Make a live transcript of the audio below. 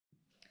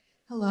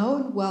Hello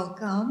and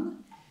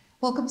welcome.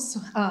 Welcome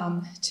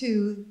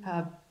to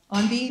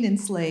On Being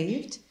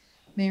Enslaved,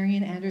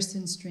 Marian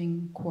Anderson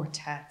String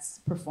Quartet's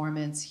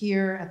performance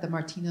here at the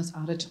Martinez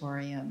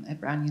Auditorium at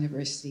Brown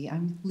University.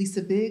 I'm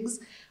Lisa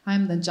Biggs.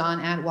 I'm the John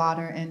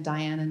Atwater and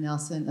Diana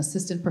Nelson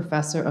Assistant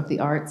Professor of the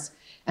Arts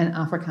and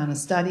Africana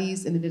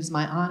Studies, and it is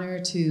my honor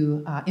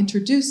to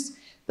introduce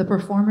the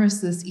performers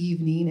this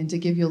evening and to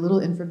give you a little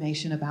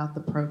information about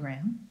the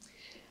program.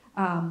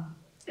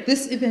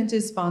 This event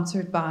is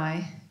sponsored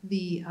by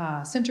the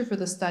Center for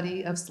the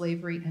Study of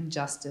Slavery and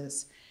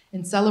Justice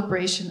in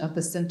celebration of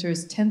the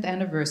center's 10th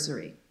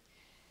anniversary.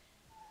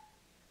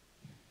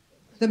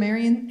 The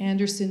Marian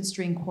Anderson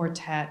String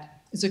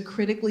Quartet is a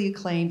critically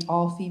acclaimed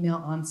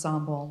all-female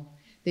ensemble.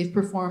 They've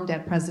performed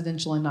at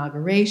presidential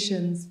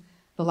inaugurations,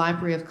 the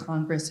Library of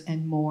Congress,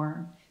 and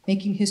more,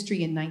 making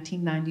history in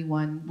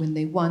 1991 when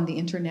they won the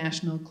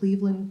International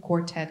Cleveland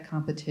Quartet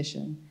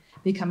Competition,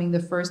 becoming the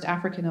first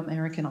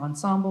African-American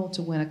ensemble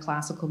to win a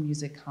classical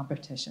music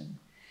competition.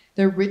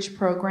 Their rich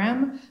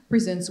program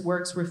presents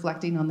works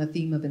reflecting on the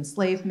theme of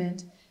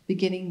enslavement,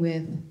 beginning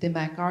with the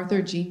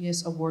MacArthur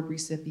Genius Award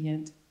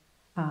recipient,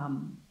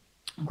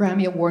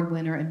 Grammy Award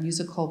winner and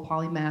musical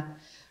polymath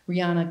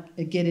Rhiannon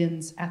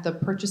Giddens at the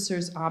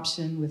purchaser's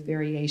option with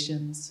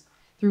variations,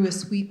 through a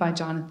suite by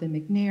Jonathan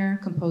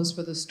McNair, composed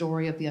for the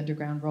story of the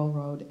Underground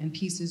Railroad, and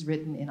pieces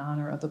written in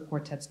honor of the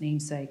quartet's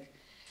namesake.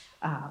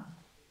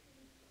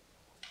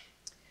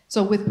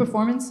 So with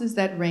performances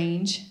that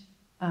range,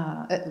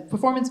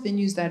 performance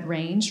venues that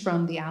range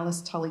from the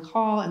Alice Tully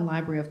Hall and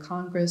Library of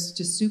Congress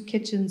to soup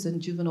kitchens and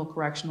juvenile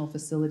correctional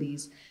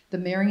facilities, the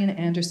Marian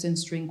Anderson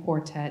String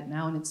Quartet,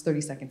 now in its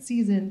 32nd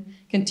season,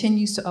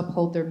 continues to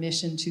uphold their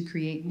mission to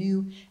create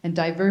new and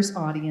diverse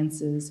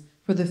audiences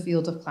for the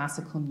field of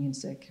classical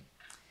music.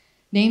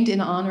 Named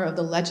in honor of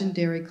the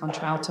legendary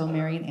contralto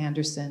Marian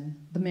Anderson,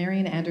 the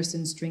Marian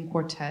Anderson String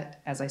Quartet,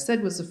 as I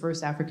said, was the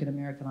first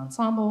African-American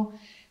ensemble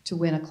to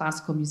win a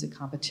classical music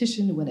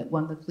competition when it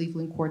won the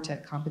Cleveland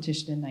Quartet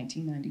competition in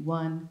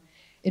 1991.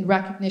 In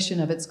recognition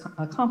of its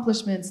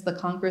accomplishments, the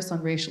Congress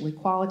on Racial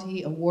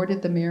Equality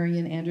awarded the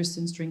Marian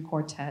Anderson String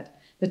Quartet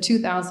the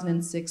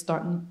 2006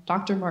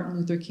 Dr. Martin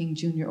Luther King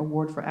Jr.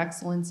 Award for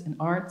Excellence in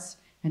Arts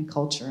and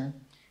Culture.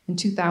 In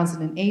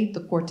 2008, the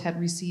quartet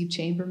received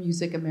Chamber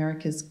Music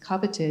America's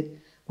coveted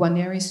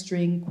Guarneri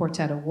String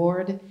Quartet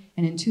Award,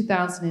 and in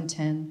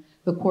 2010,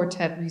 the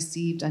quartet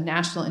received a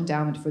National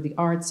Endowment for the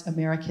Arts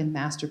American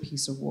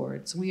Masterpiece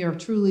Award. So we are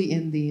truly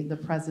in the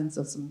presence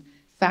of some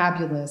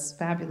fabulous,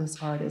 fabulous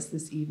artists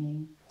this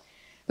evening.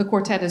 The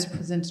quartet has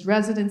presented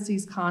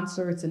residencies,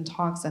 concerts, and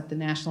talks at the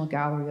National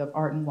Gallery of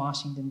Art in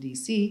Washington,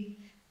 D.C.,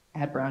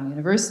 at Brown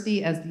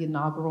University as the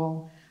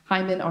inaugural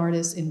Hyman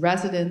Artist in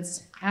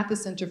Residence at the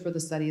Center for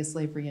the Study of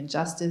Slavery and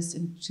Justice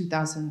in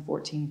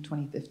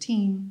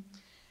 2014-2015,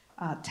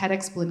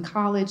 TEDx Blinn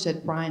College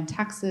at Bryan,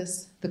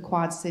 Texas, the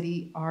Quad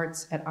City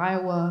Arts at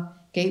Iowa,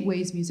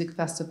 Gateways Music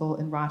Festival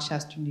in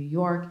Rochester, New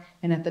York,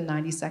 and at the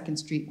 92nd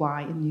Street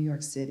Y in New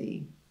York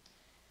City.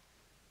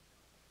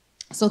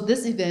 So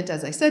this event,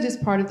 as I said, is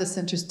part of the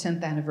Center's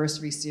 10th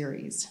anniversary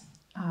series.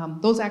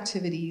 Those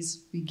activities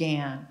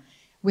began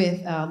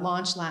with a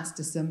launch last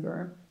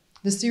December.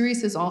 The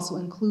series has also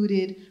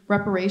included a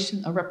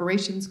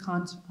reparations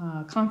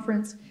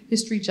conference,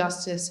 History,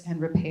 Justice,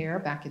 and Repair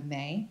back in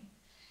May.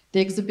 The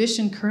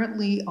exhibition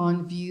currently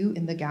on view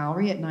in the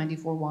gallery at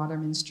 94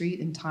 Waterman Street,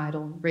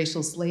 entitled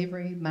Racial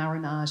Slavery,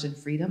 Marronage, and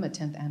Freedom, a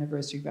 10th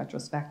Anniversary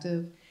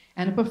Retrospective,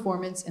 and a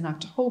performance in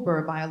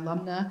October by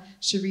alumna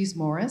Cherise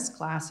Morris,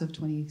 class of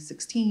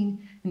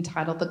 2016,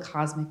 entitled The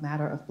Cosmic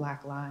Matter of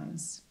Black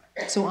Lives.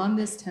 So on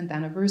this 10th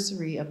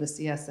anniversary of the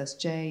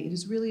CSSJ, it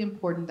is really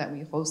important that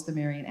we host the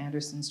Marian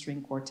Anderson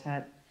String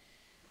Quartet.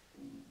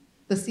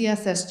 The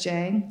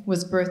CSSJ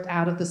was birthed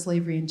out of the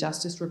Slavery and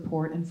Justice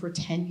Report, and for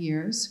 10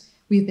 years,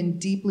 we've been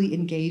deeply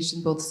engaged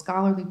in both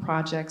scholarly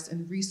projects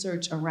and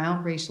research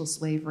around racial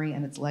slavery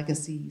and its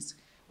legacies,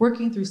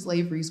 working through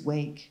slavery's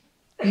wake.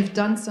 We've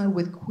done so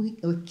with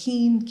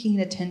keen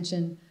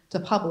attention to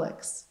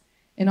publics.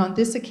 And on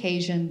this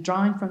occasion,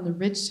 drawing from the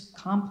rich,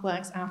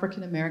 complex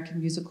African-American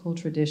musical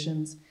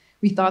traditions,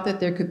 we thought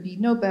that there could be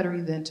no better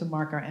event to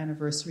mark our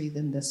anniversary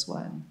than this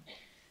one.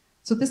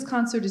 So this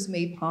concert is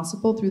made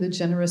possible through the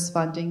generous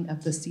funding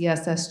of the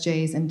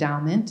CSSJ's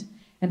endowment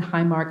and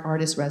Highmark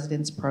Artist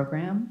Residence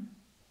Program.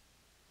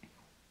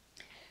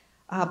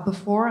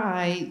 Before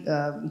I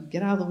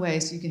get out of the way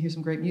so you can hear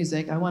some great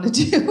music, I want to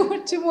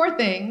do two more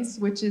things,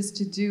 which is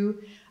to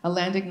do a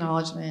land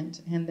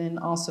acknowledgement and then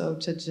also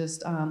to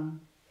just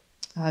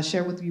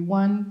share with you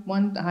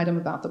one item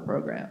about the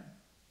program.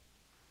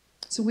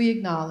 So we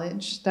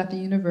acknowledge that the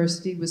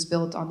university was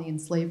built on the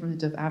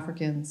enslavement of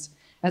Africans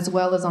as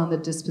well as on the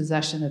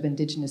dispossession of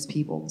indigenous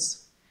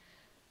peoples.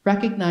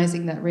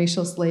 Recognizing that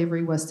racial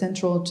slavery was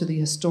central to the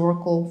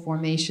historical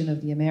formation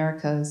of the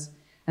Americas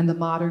and the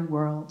modern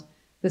world,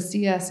 the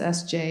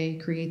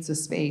CSSJ creates a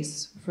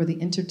space for the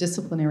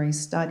interdisciplinary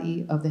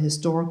study of the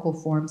historical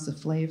forms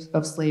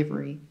of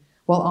slavery,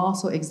 while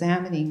also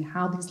examining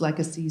how these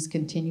legacies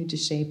continue to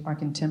shape our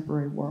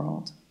contemporary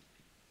world.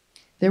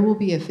 There will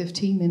be a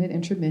 15-minute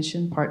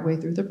intermission partway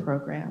through the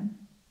program.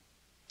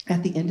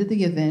 At the end of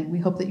the event, we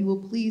hope that you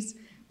will please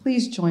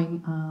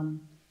join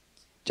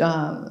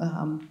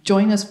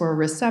us for a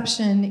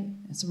reception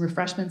and some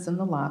refreshments in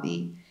the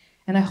lobby.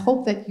 And I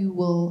hope that you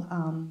will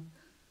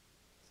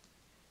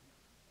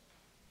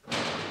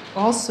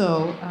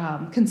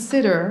also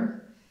consider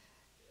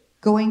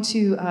going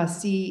to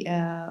see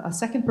a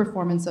second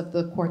performance of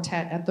the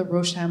quartet at the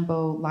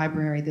Rochambeau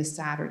Library this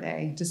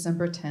Saturday,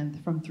 December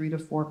 10th, from 3 to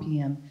 4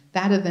 p.m.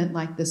 That event,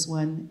 like this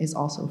one, is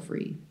also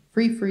free.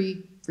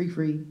 Free.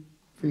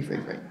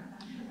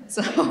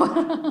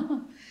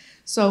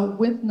 So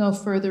with no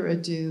further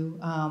ado,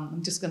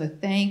 I'm just going to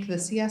thank the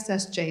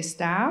CSSJ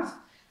staff,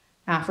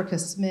 Africa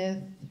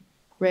Smith,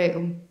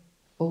 Ray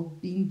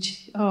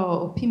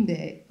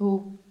Opimbe,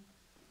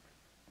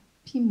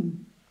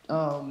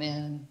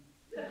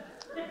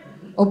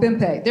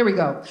 Obimpe, there we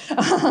go.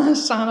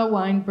 Shauna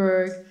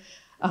Weinberg,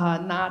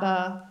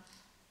 Nada,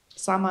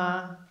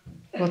 Sama,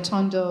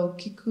 Rotondo,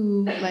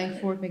 Kiku,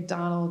 Langford,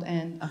 McDonald,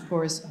 and of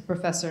course,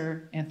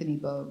 Professor Anthony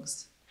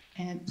Bogues.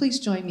 And please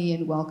join me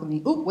in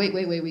welcoming, wait,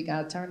 we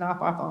gotta turn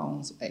off our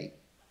phones, wait.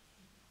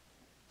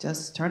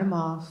 Just turn them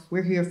off.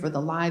 We're here for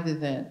the live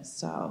event,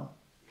 so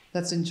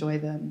let's enjoy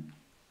them.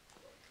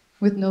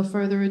 With no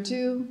further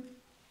ado,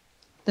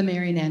 the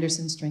Marian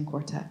Anderson String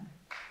Quartet.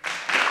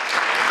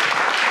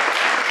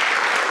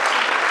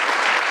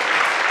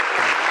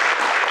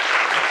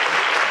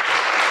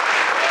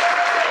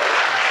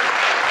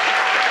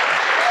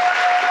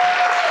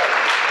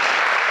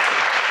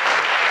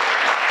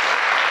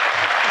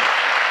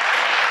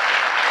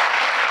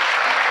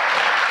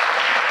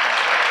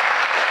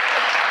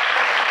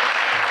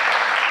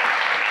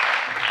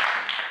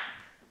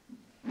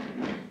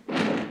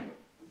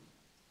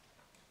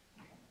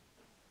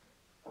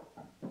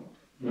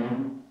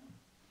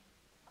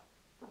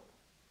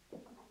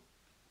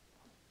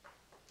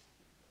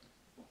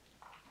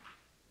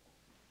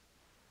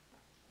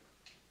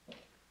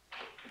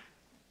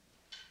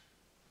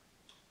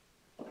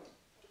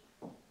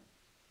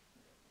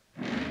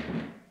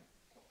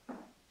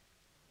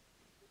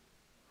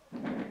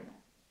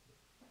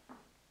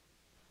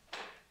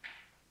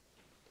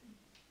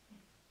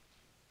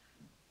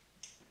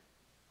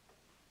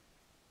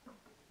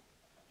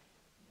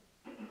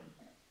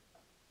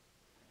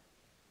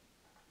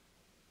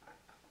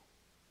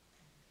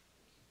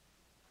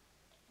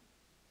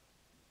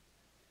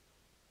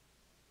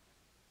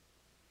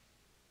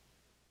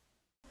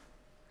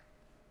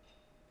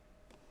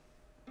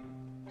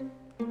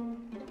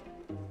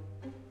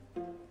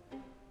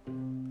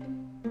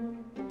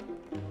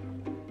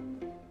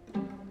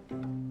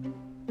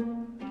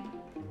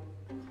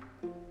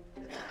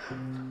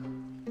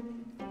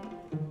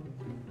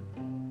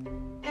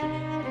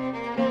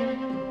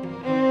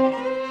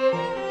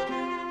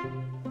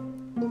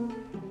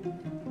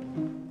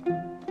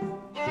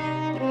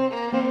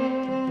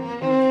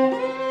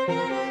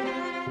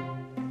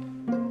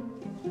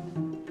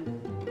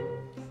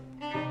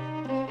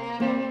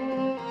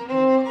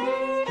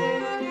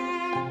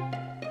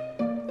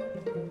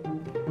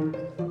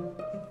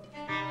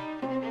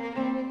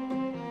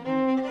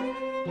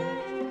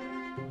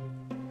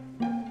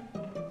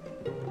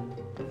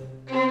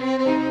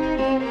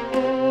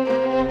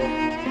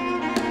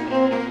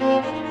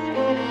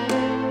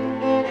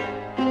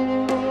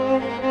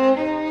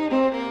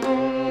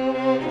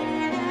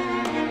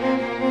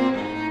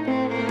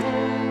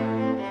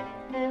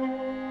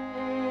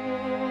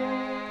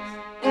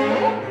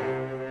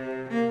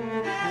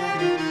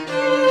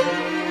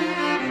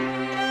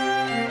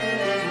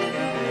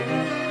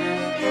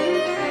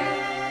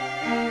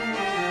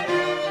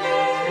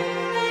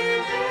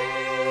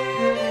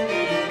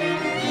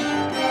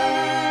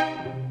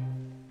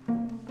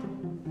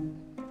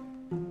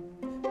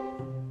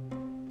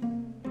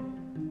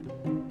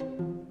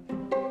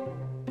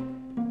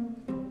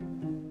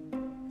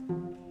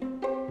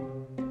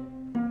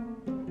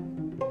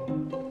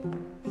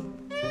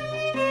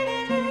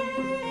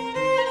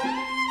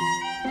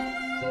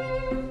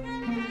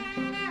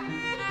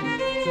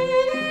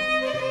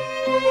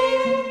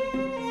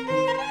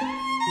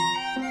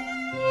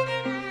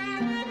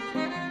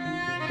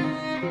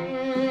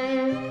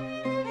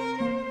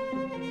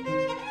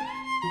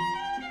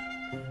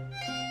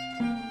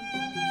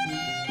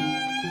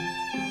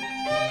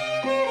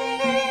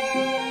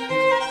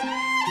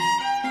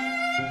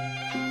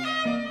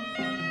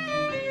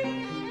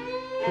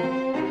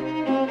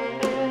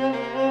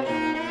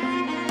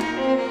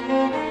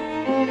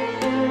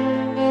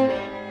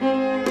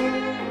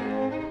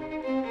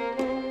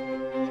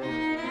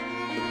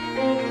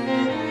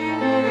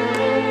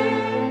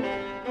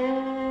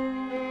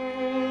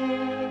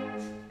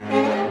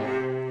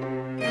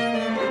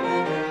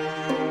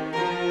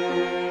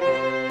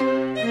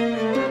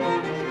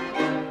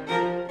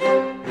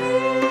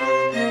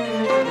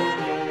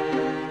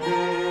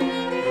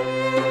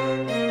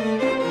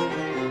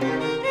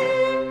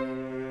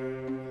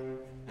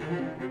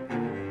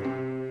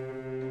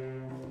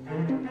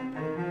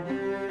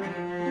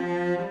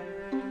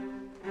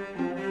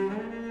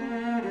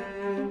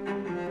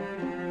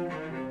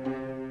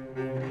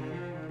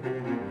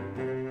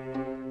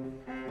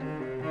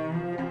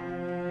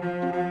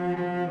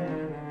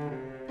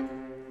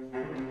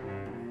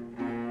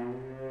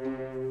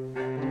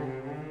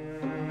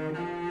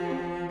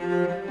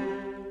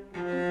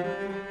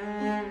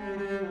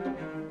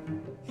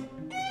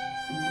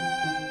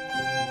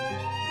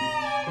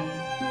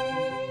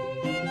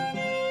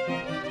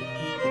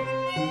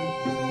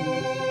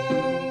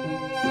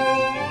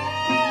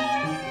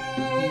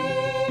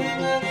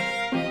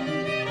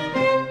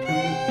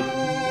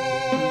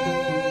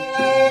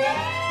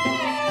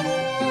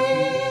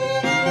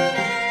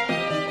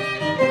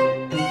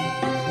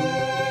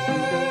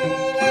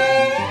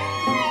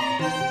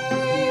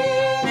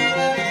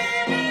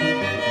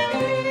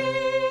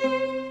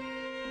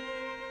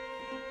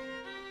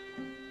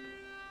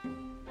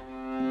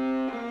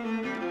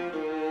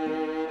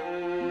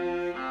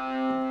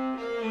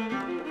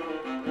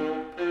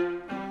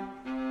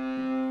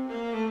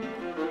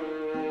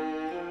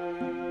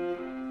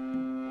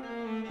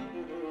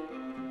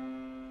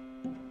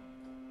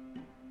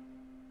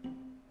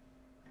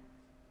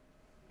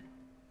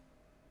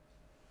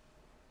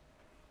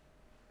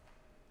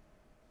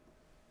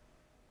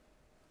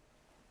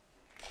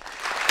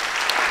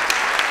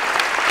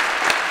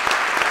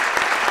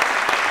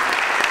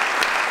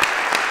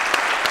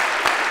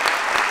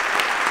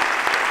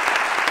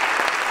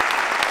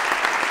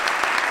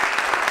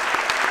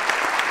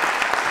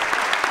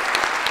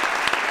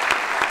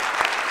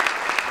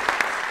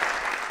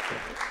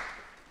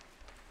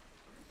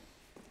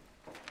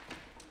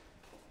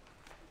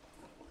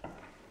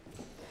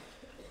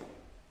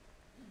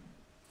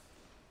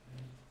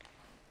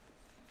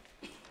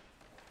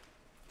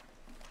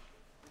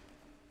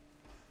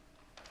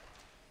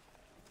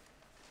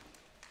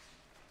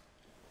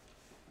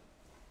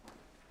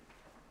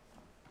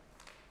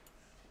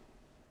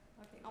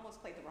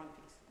 played the wrong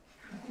piece.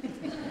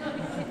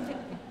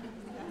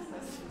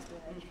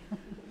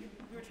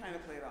 We were trying to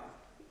play it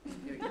off.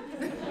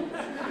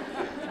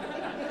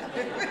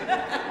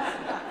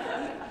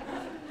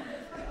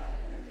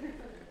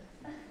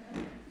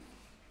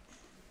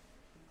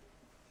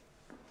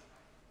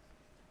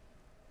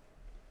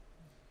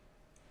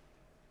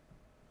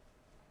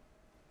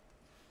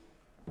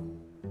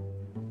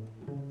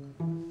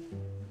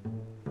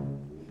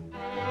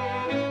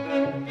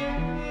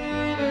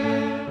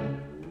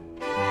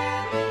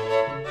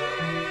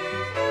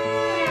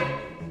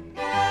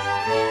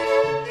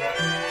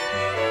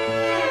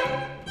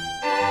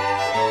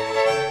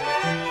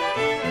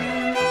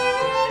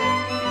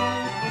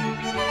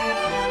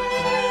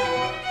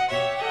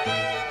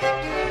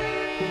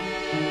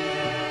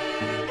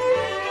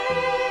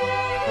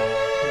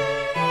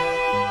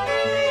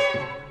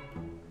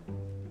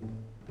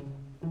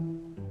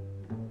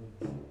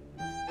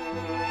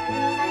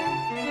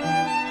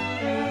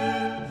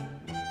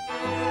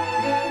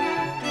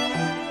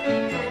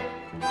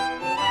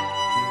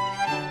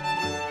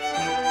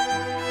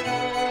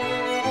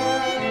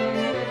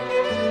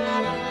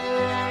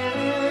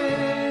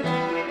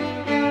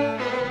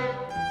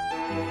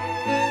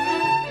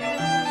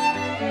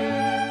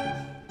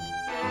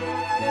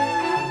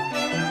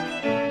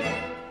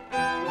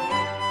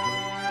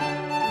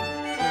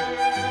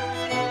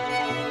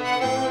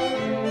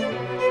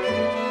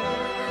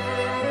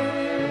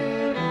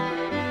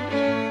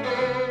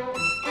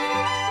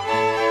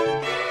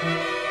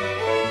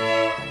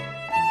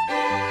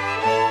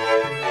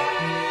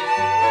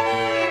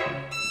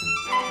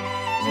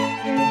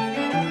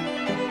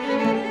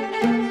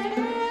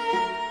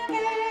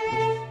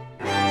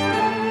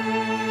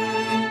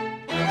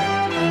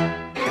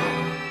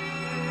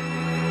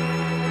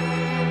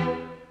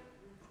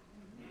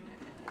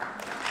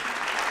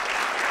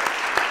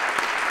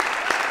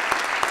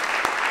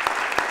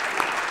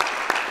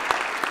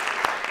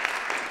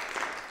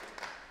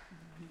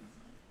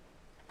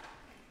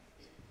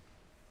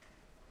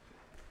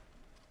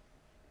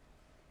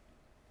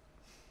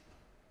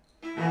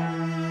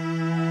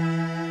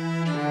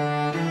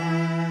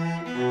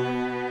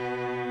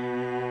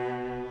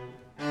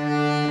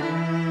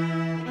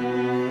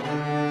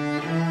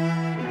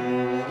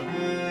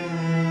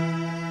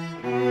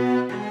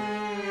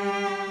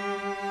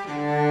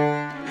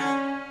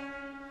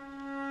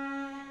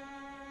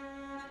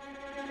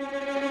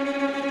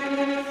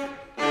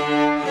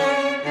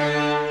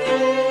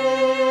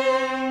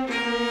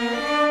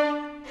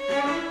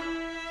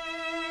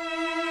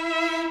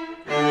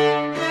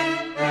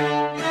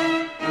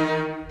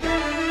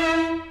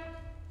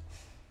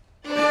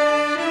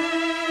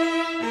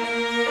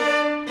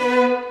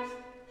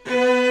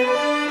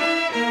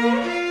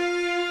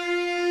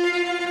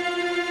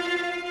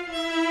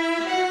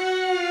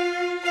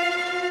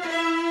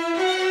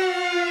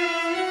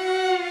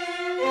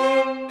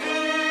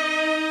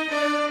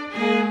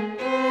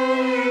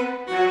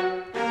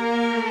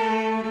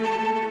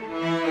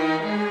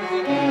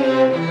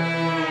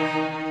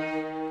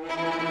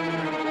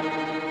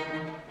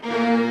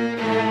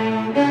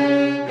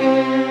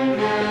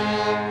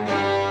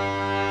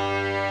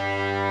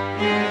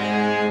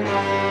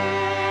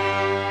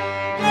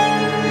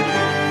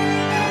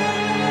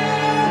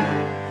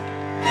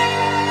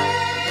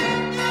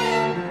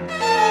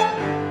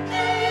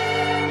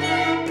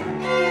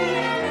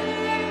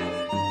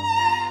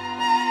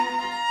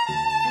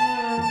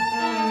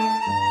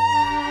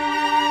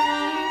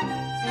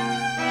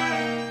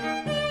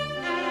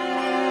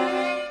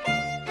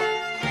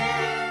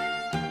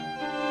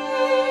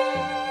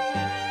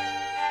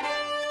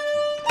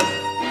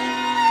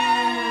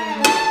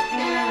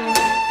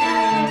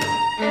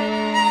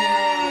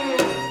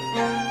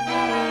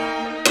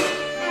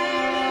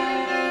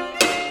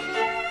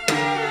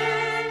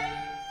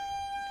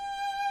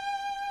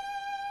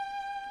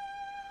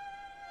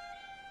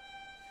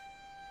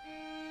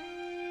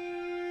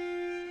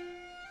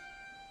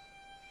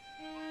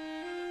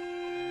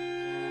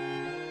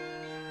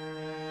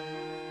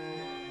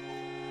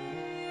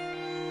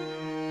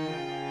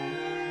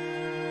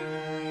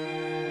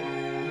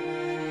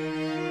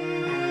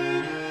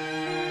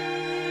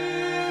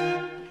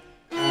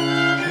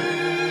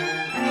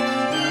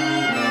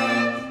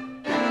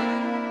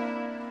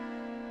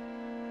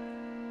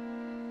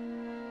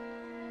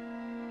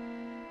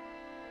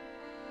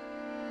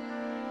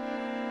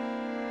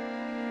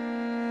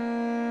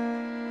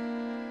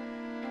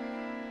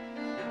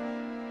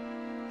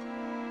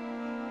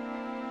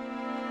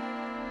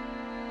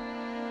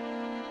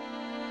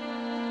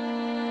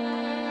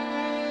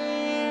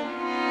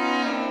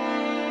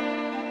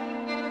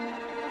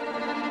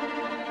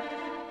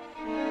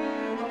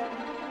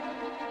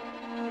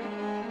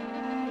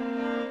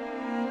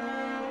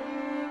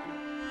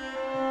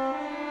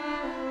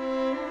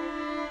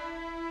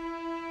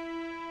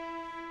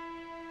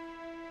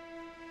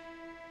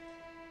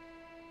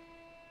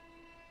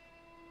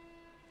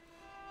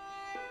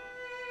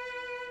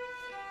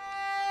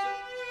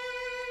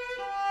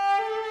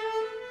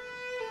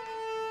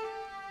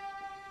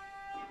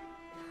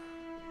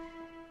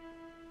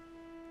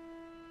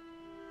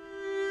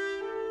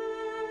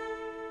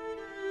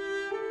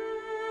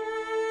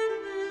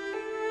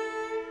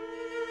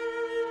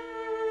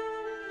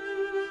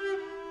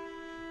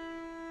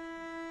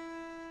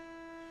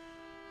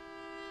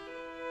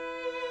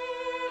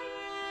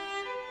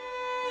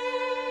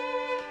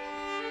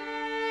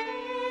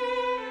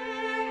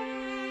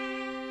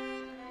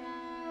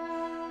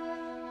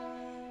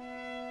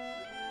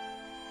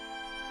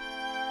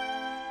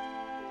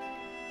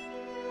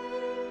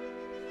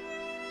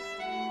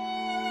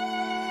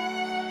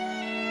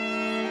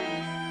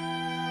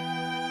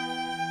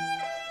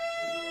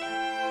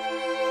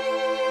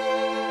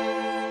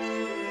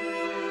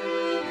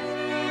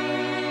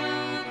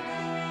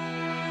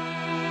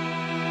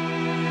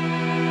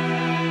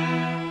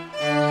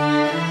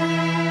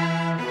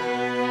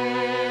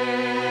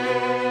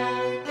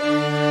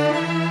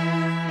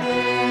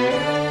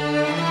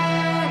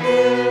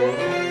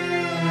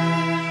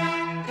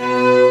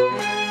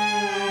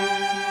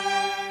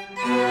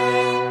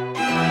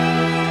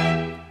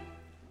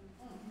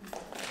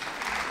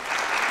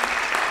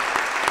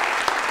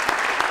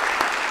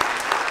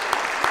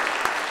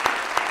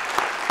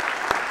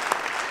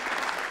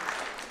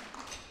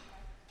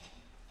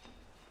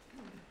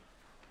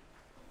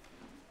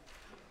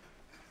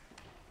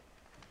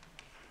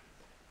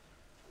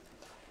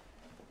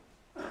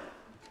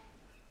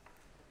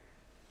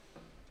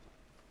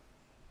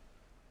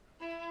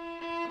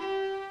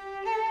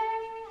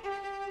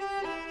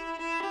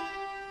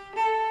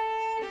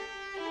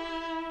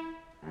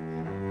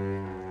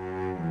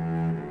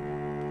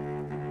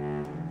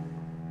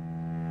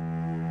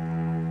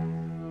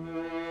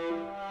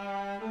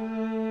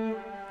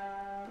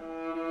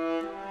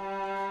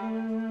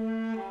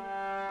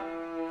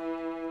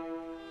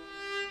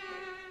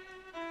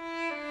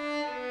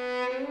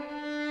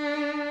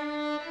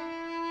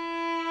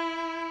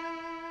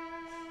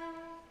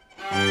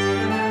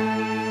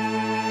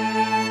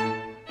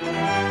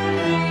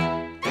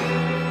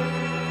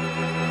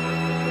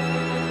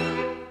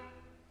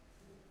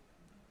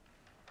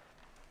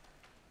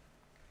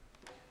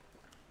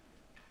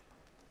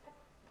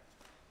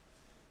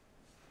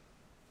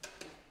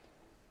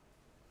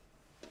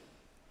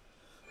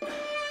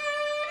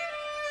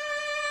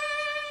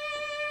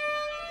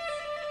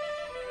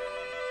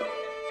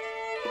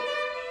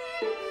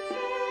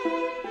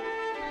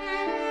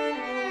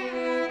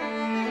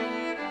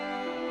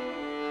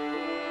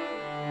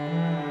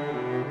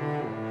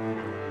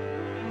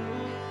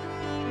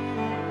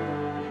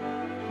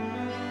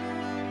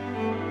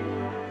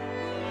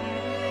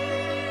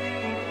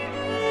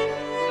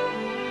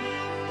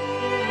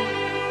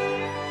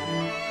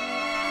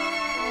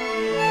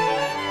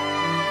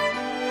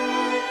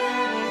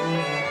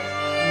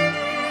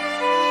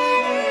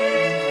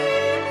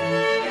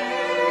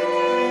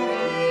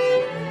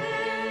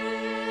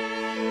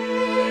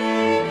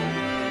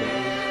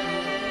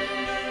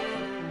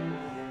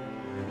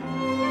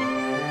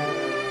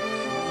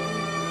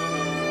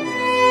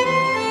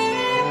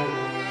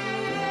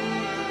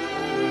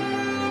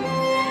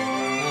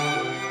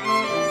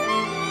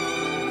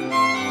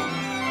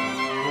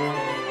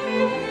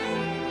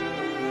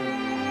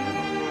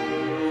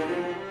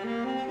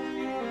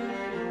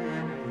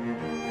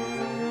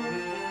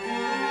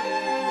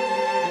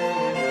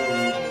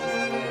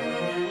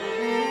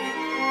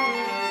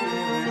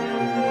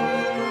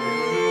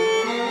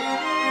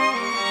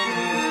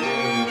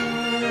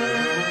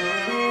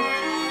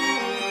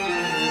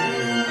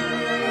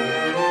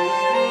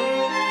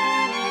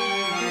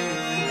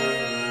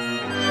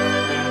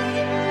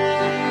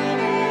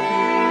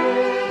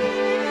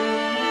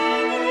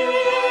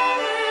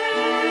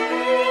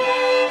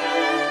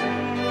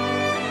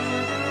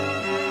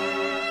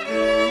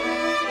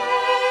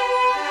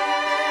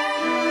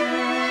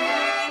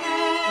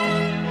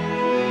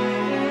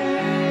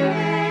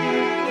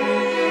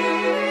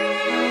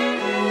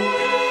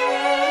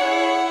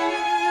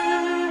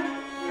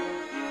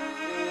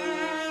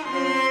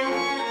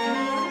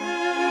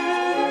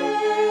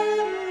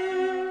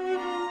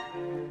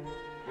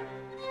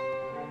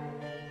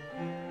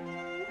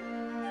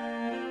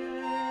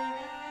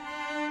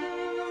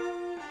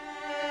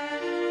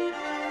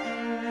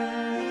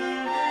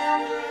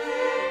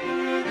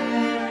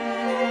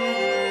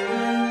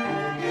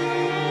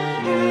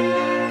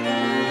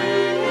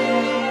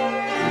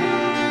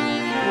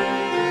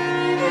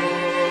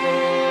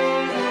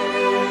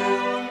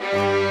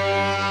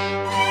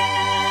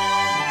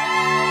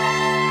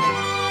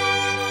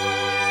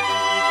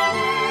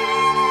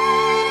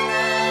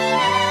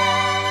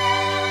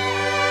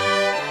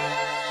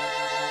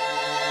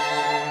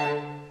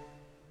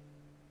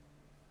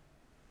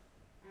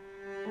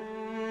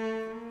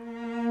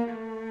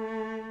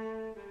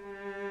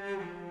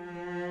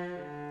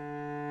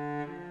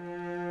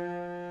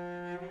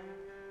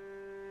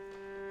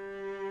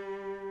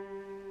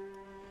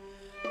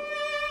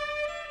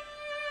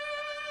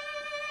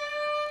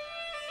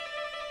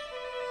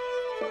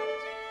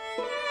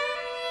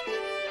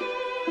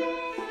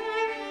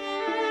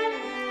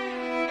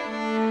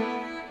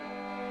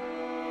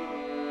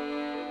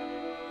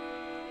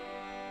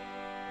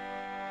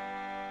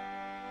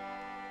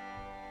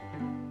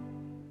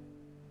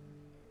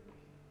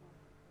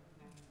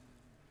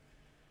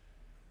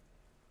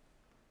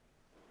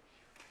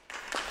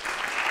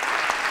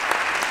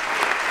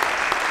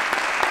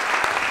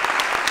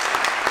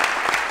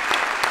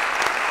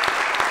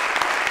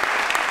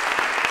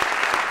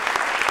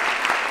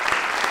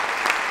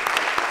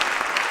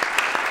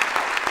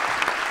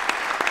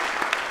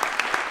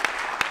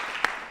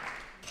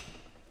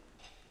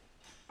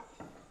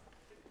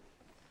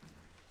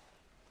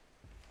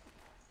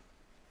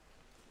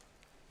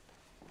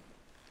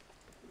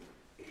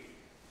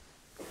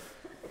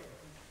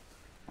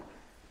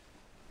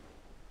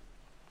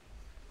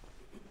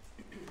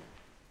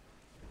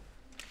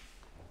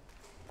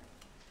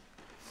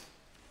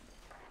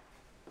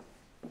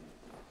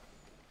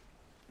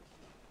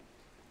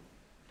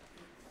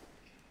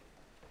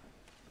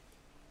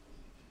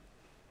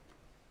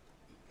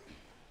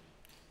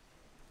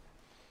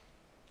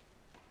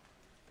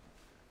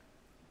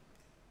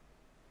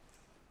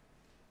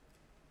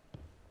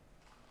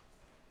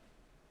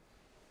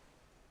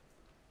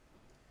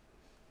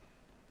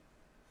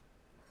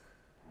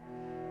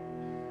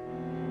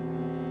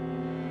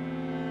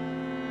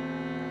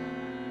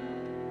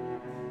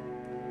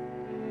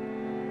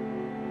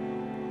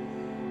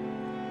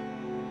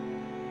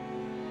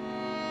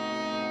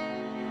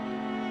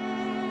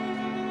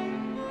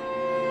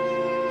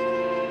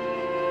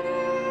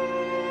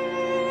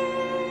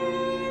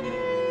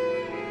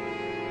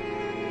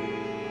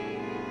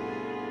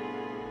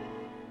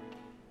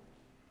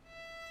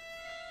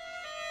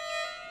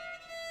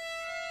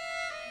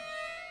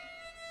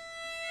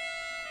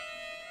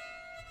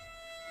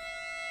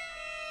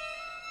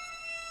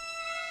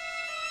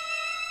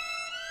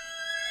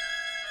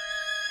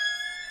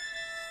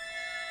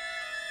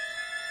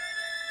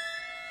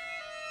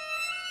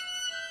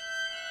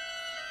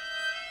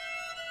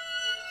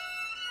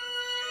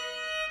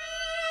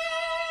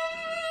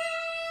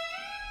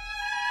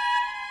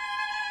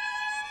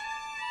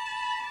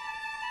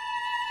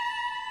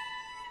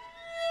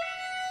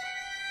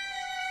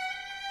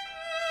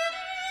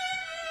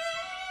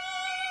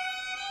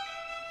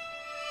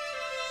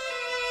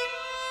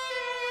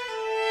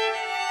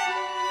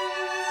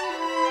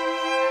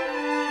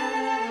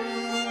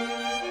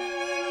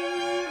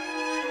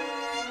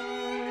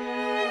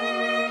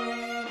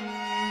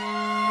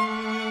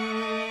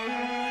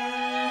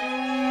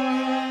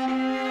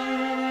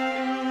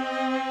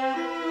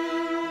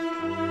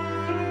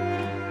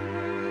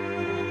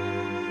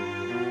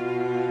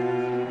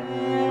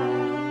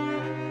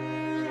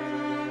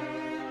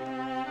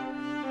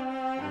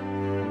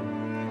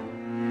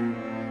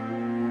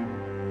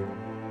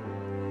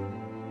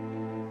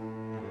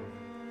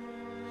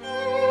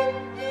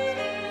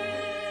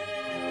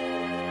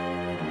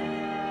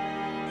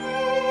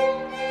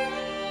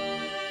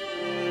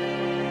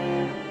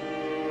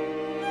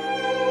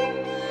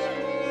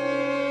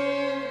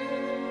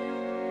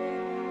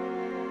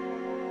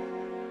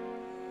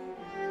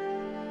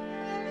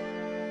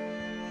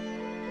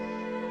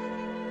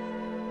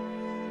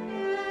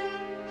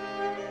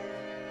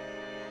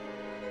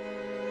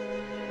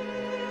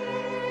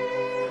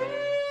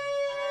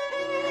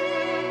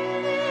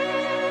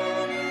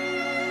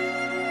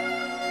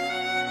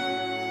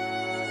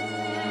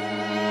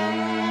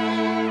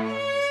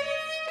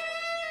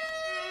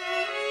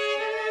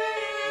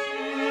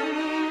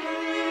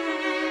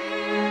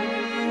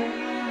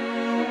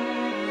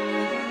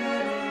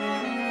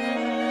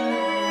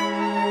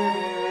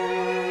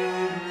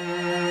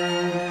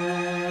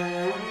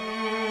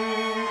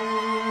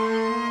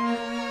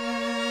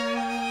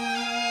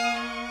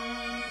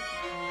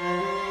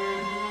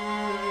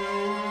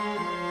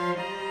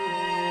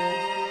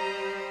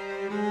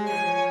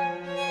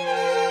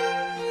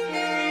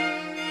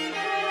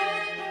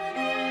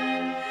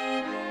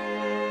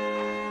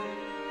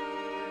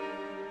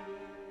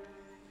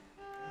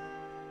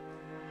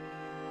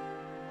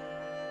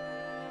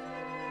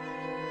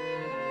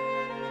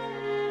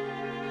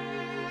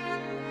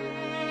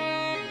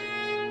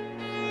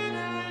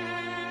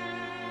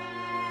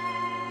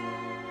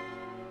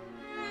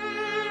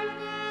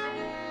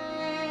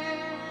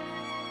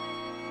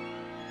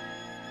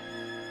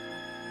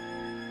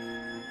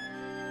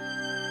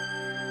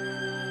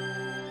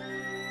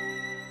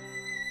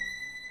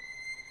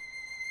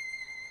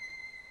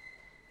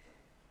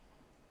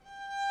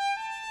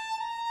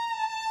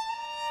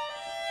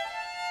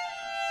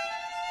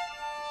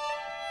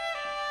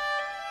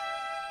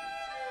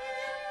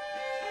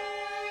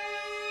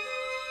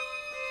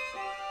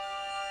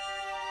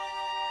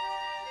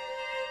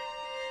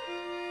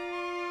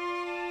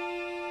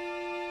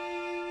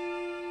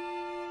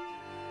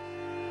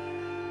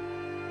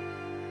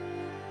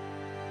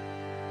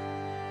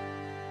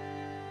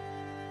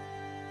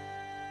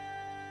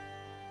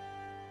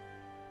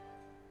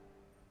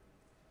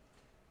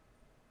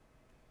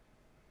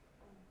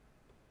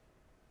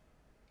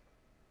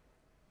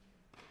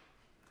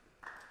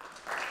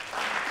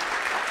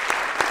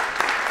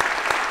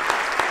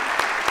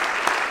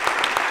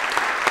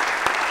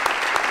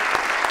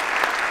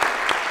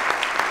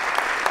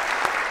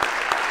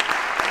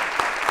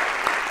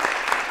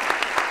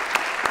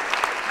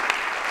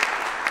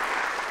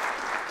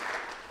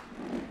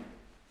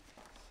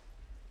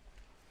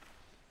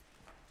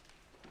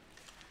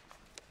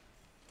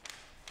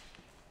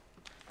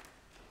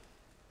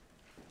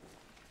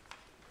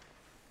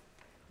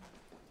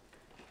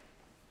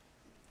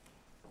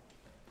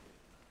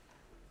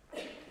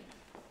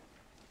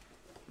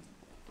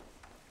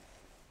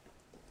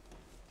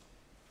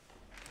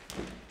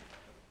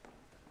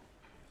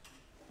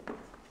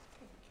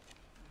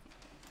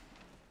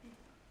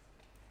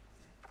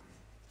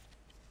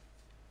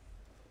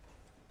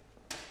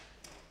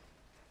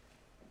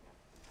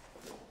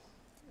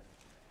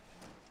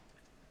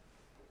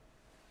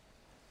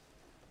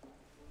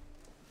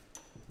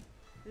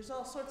 There's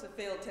all sorts of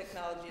failed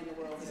technology in the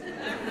world.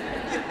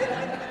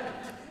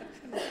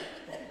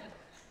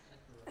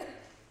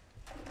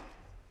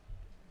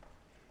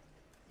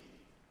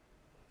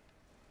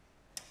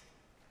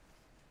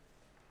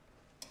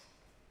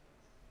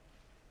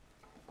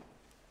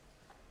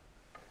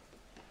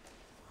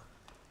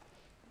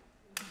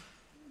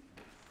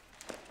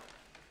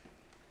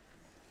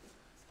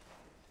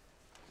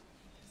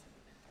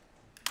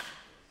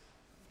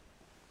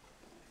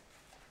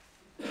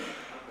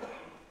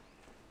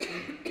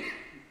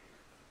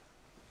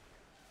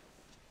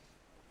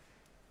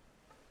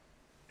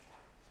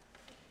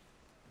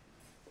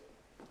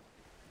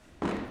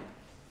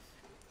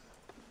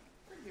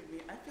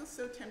 I feel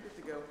so tempted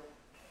to go.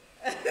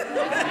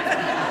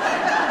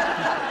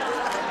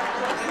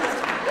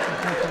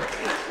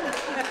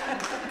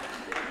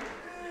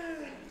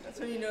 That's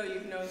when you know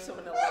you've known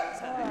someone a long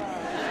time.